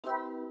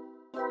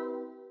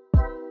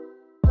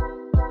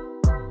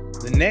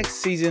the next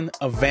season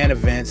of Van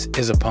events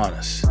is upon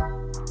us.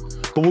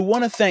 But we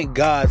want to thank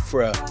God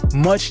for a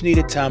much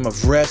needed time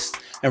of rest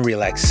and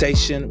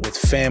relaxation with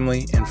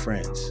family and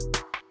friends.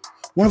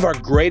 One of our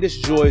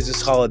greatest joys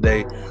this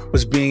holiday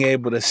was being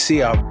able to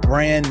see our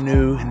brand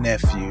new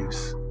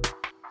nephews.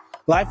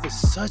 Life is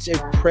such a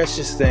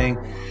precious thing,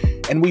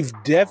 and we've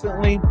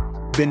definitely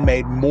been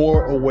made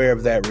more aware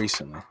of that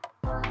recently.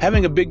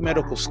 Having a big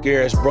medical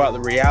scare has brought the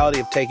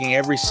reality of taking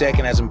every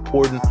second as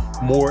important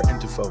more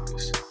into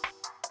focus.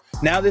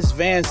 Now this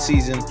Van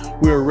season,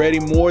 we are ready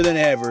more than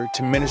ever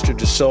to minister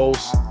to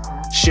souls,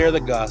 share the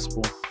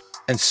gospel,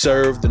 and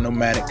serve the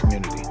nomadic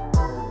community.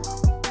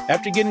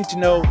 After getting to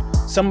know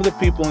some of the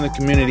people in the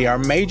community, our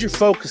major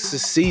focus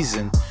this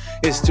season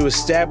is to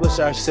establish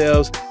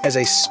ourselves as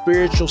a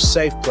spiritual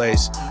safe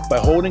place by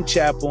holding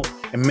chapel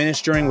and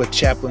ministering with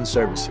chaplain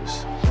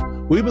services.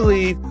 We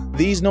believe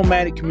these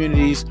nomadic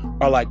communities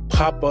are like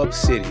pop-up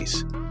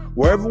cities.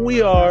 Wherever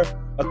we are,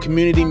 a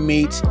community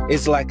meets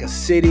is like a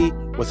city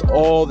with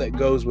all that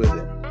goes with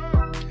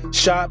it.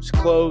 Shops,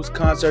 clothes,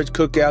 concerts,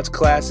 cookouts,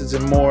 classes,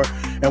 and more.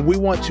 And we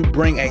want to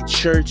bring a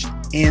church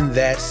in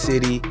that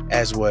city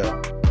as well.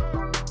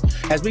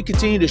 As we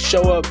continue to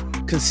show up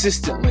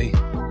consistently,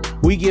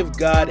 we give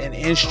God an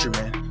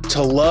instrument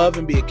to love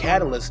and be a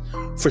catalyst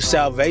for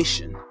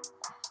salvation.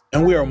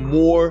 And we are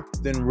more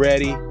than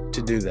ready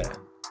to do that.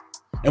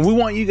 And we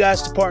want you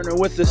guys to partner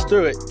with us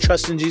through it,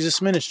 Trust in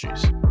Jesus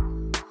Ministries.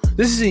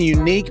 This is a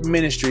unique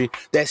ministry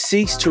that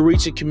seeks to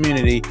reach a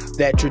community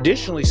that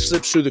traditionally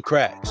slips through the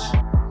cracks.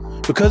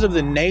 Because of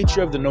the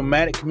nature of the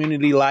nomadic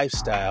community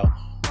lifestyle,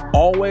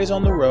 always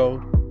on the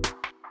road,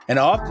 and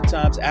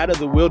oftentimes out of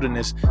the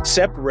wilderness,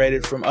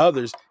 separated from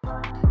others,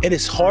 it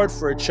is hard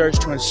for a church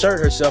to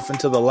insert herself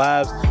into the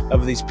lives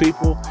of these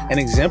people and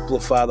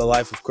exemplify the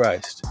life of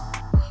Christ.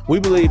 We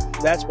believe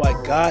that's why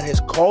God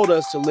has called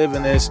us to live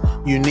in this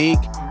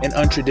unique and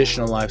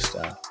untraditional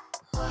lifestyle.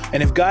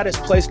 And if God has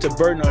placed a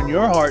burden on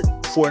your heart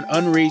for an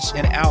unreached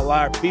and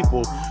outlier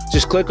people,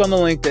 just click on the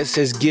link that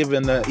says give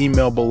in the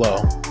email below.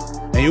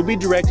 And you'll be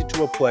directed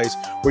to a place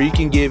where you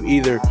can give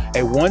either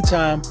a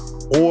one-time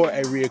or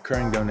a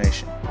reoccurring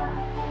donation.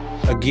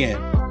 Again,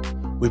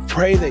 we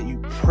pray that you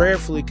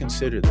prayerfully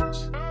consider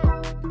this.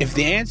 If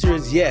the answer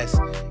is yes,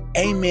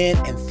 amen,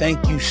 and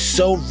thank you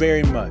so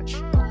very much.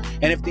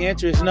 And if the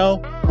answer is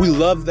no, we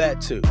love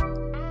that too.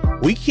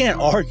 We can't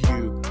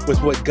argue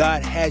with what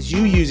God has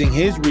you using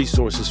His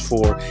resources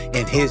for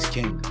in His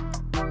kingdom.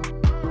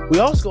 We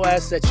also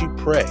ask that you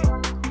pray.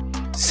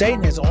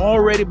 Satan has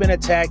already been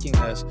attacking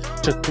us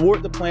to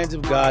thwart the plans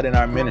of God in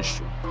our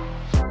ministry.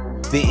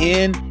 The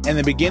end and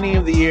the beginning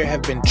of the year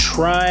have been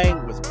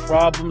trying with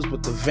problems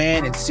with the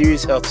van and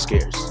serious health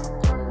scares.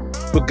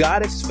 But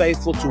God is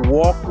faithful to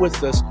walk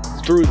with us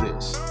through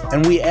this.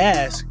 And we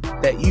ask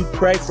that you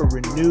pray for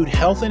renewed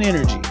health and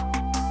energy,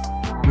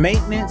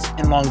 maintenance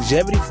and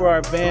longevity for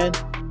our van,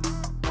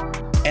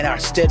 and our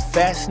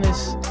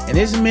steadfastness in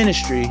His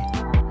ministry,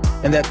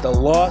 and that the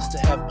lost to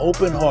have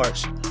open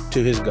hearts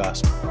to His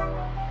gospel.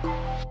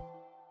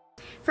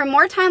 For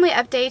more timely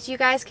updates, you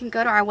guys can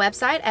go to our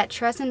website at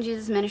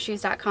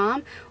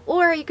trustinjesusministries.com,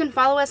 or you can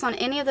follow us on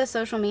any of the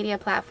social media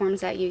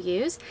platforms that you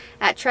use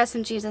at Trust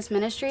in Jesus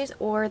Ministries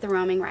or the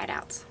Roaming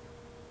Rideouts.